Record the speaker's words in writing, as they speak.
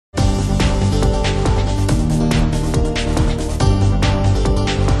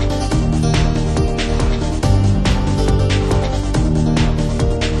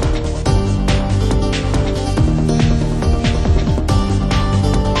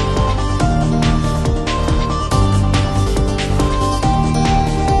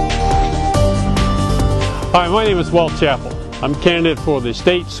Hi, my name is Walt Chappell. I'm a candidate for the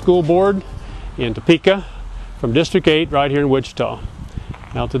State School Board in Topeka from District 8 right here in Wichita.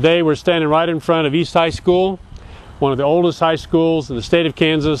 Now today we're standing right in front of East High School, one of the oldest high schools in the state of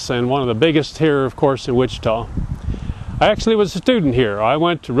Kansas and one of the biggest here, of course, in Wichita. I actually was a student here. I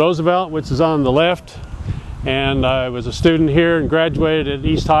went to Roosevelt, which is on the left, and I was a student here and graduated at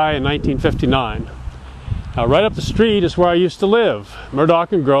East High in 1959. Now right up the street is where I used to live,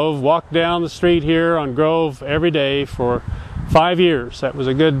 Murdoch and Grove. Walked down the street here on Grove every day for 5 years. That was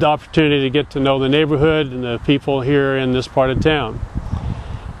a good opportunity to get to know the neighborhood and the people here in this part of town.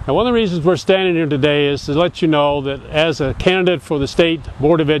 Now one of the reasons we're standing here today is to let you know that as a candidate for the State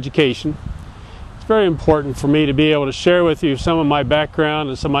Board of Education, it's very important for me to be able to share with you some of my background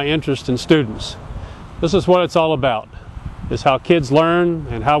and some of my interest in students. This is what it's all about, is how kids learn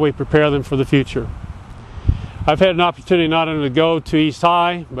and how we prepare them for the future. I've had an opportunity not only to go to East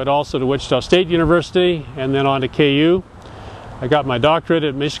High, but also to Wichita State University and then on to KU. I got my doctorate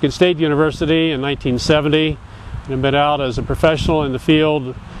at Michigan State University in 1970 and have been out as a professional in the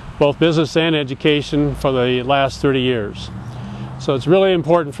field, both business and education, for the last 30 years. So it's really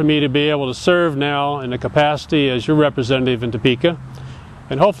important for me to be able to serve now in the capacity as your representative in Topeka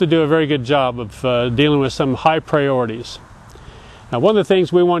and hopefully do a very good job of dealing with some high priorities. Now one of the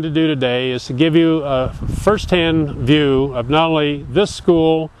things we want to do today is to give you a first-hand view of not only this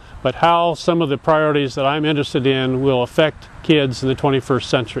school, but how some of the priorities that I'm interested in will affect kids in the 21st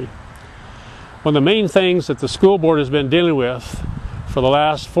century. One of the main things that the school board has been dealing with for the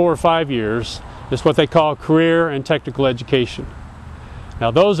last 4 or 5 years is what they call career and technical education.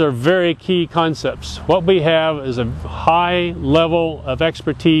 Now those are very key concepts. What we have is a high level of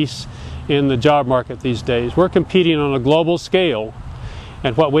expertise in the job market these days. We're competing on a global scale,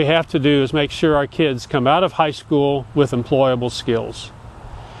 and what we have to do is make sure our kids come out of high school with employable skills.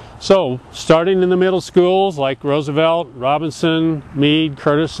 So starting in the middle schools like Roosevelt, Robinson, Meade,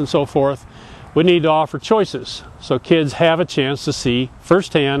 Curtis, and so forth, we need to offer choices so kids have a chance to see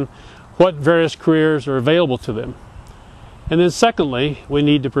firsthand what various careers are available to them. And then secondly, we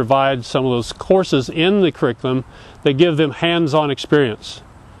need to provide some of those courses in the curriculum that give them hands-on experience.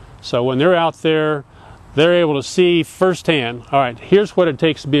 So when they're out there, they're able to see firsthand, all right, here's what it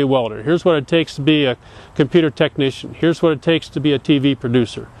takes to be a welder, here's what it takes to be a computer technician, here's what it takes to be a TV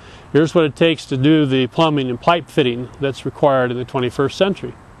producer, here's what it takes to do the plumbing and pipe fitting that's required in the 21st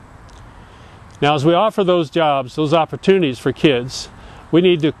century. Now as we offer those jobs, those opportunities for kids, we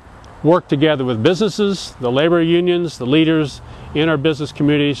need to work together with businesses, the labor unions, the leaders in our business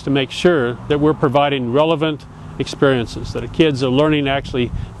communities to make sure that we're providing relevant experiences, that the kids are learning actually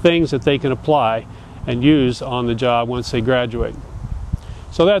things that they can apply and use on the job once they graduate.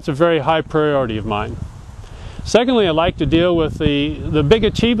 So that's a very high priority of mine. Secondly, I'd like to deal with the big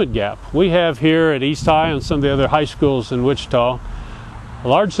achievement gap we have here at East High and some of the other high schools in Wichita. A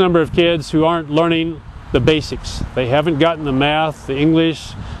large number of kids who aren't learning the basics. They haven't gotten the math, the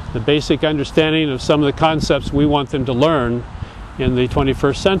English, the basic understanding of some of the concepts we want them to learn in the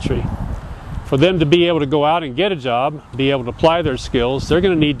 21st century. For them to be able to go out and get a job, be able to apply their skills, they're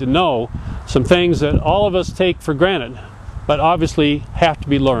going to need to know some things that all of us take for granted, but obviously have to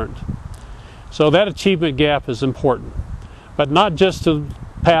be learned. So that achievement gap is important, but not just to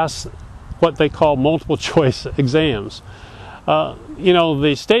pass what they call multiple choice exams. You know,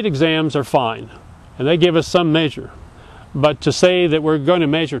 the state exams are fine, and they give us some measure, but to say that we're going to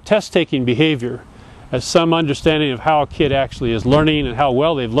measure test-taking behavior as some understanding of how a kid actually is learning and how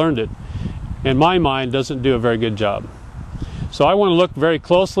well they've learned it, in my mind, doesn't do a very good job. So I want to look very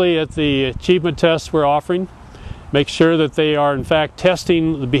closely at the achievement tests we're offering, make sure that they are in fact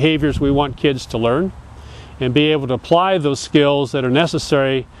testing the behaviors we want kids to learn, and be able to apply those skills that are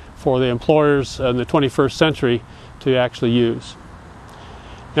necessary for the employers in the 21st century to actually use.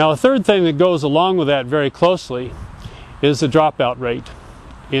 Now a third thing that goes along with that very closely is the dropout rate.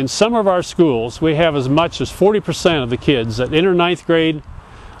 In some of our schools, we have as much as 40% of the kids that enter 9th grade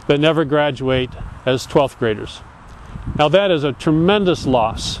that never graduate as 12th graders. Now that is a tremendous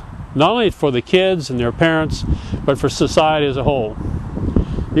loss, not only for the kids and their parents, but for society as a whole.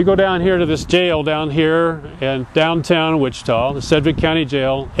 You go down here to this jail down here in downtown Wichita, the Sedgwick County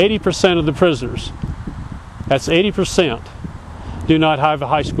Jail, 80% of the prisoners, that's 80%, do not have a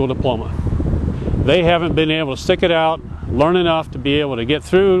high school diploma. They haven't been able to stick it out, learn enough to be able to get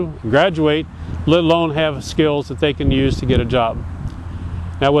through, graduate, let alone have skills that they can use to get a job.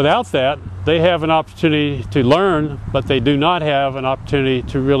 Now without that, they have an opportunity to learn, but they do not have an opportunity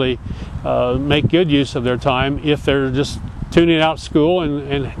to really make good use of their time if they're just tuning out school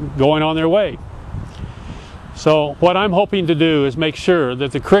and going on their way. So what I'm hoping to do is make sure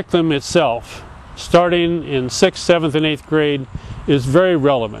that the curriculum itself starting in 6th, 7th, and 8th grade is very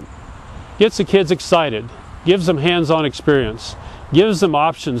relevant. Gets the kids excited, gives them hands-on experience, gives them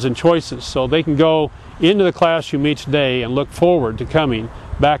options and choices so they can go into the classroom each day and look forward to coming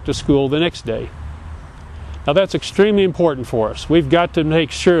back to school the next day. Now that's extremely important for us. We've got to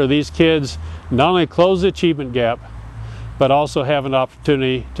make sure these kids not only close the achievement gap, but also have an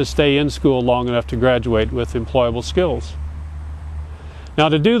opportunity to stay in school long enough to graduate with employable skills. Now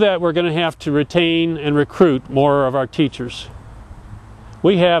to do that, we're going to have to retain and recruit more of our teachers.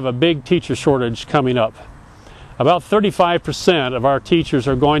 We have a big teacher shortage coming up. About 35% of our teachers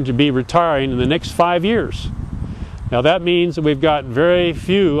are going to be retiring in the next 5 years. Now that means that we've got very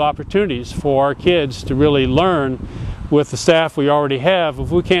few opportunities for our kids to really learn with the staff we already have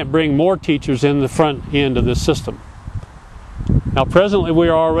if we can't bring more teachers in the front end of this system. Now presently we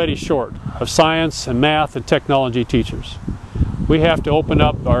are already short of science and math and technology teachers. We have to open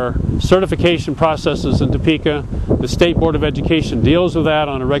up our certification processes in Topeka. The State Board of Education deals with that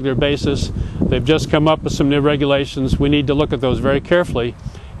on a regular basis. They've just come up with some new regulations. We need to look at those very carefully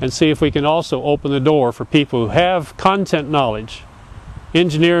and see if we can also open the door for people who have content knowledge.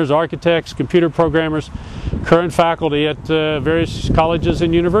 Engineers, architects, computer programmers, current faculty at various colleges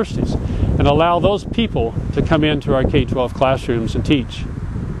and universities, and allow those people to come into our K-12 classrooms and teach.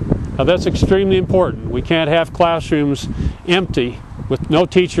 Now that's extremely important. We can't have classrooms empty with no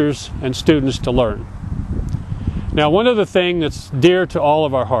teachers and students to learn. Now one other thing that's dear to all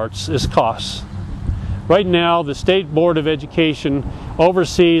of our hearts is costs. Right now the State Board of Education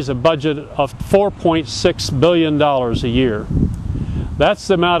oversees a budget of $4.6 billion a year. That's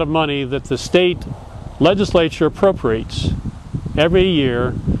the amount of money that the state legislature appropriates every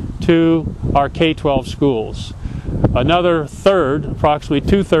year to our K-12 schools. Another third, approximately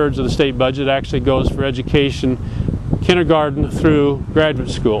 2/3 of the state budget actually goes for education, kindergarten through graduate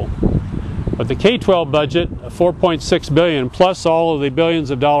school. But the K-12 budget of $4.6 billion plus all of the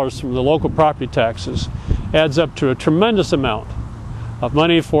billions of dollars from the local property taxes adds up to a tremendous amount of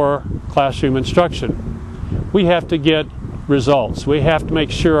money for classroom instruction. We have to get results. We have to make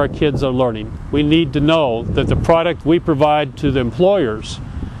sure our kids are learning. We need to know that the product we provide to the employers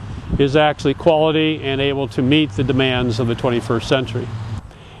is actually quality and able to meet the demands of the 21st century.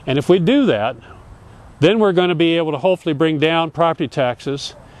 And if we do that, then we're going to be able to hopefully bring down property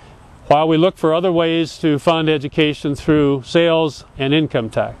taxes while we look for other ways to fund education through sales and income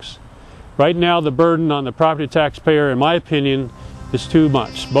tax. Right now the burden on the property taxpayer, in my opinion, is too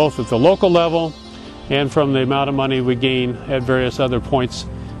much, both at the local level and from the amount of money we gain at various other points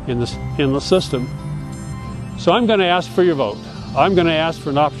in the system. So I'm going to ask for your vote. I'm going to ask for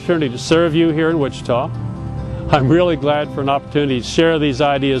an opportunity to serve you here in Wichita. I'm really glad for an opportunity to share these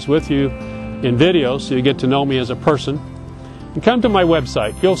ideas with you in video so you get to know me as a person. And come to my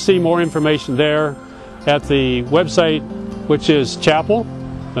website. You'll see more information there at the website, which is Chappell,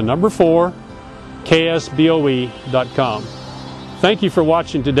 the number 4, ksboe.com. Thank you for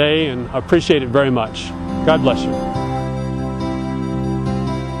watching today, and I appreciate it very much. God bless you.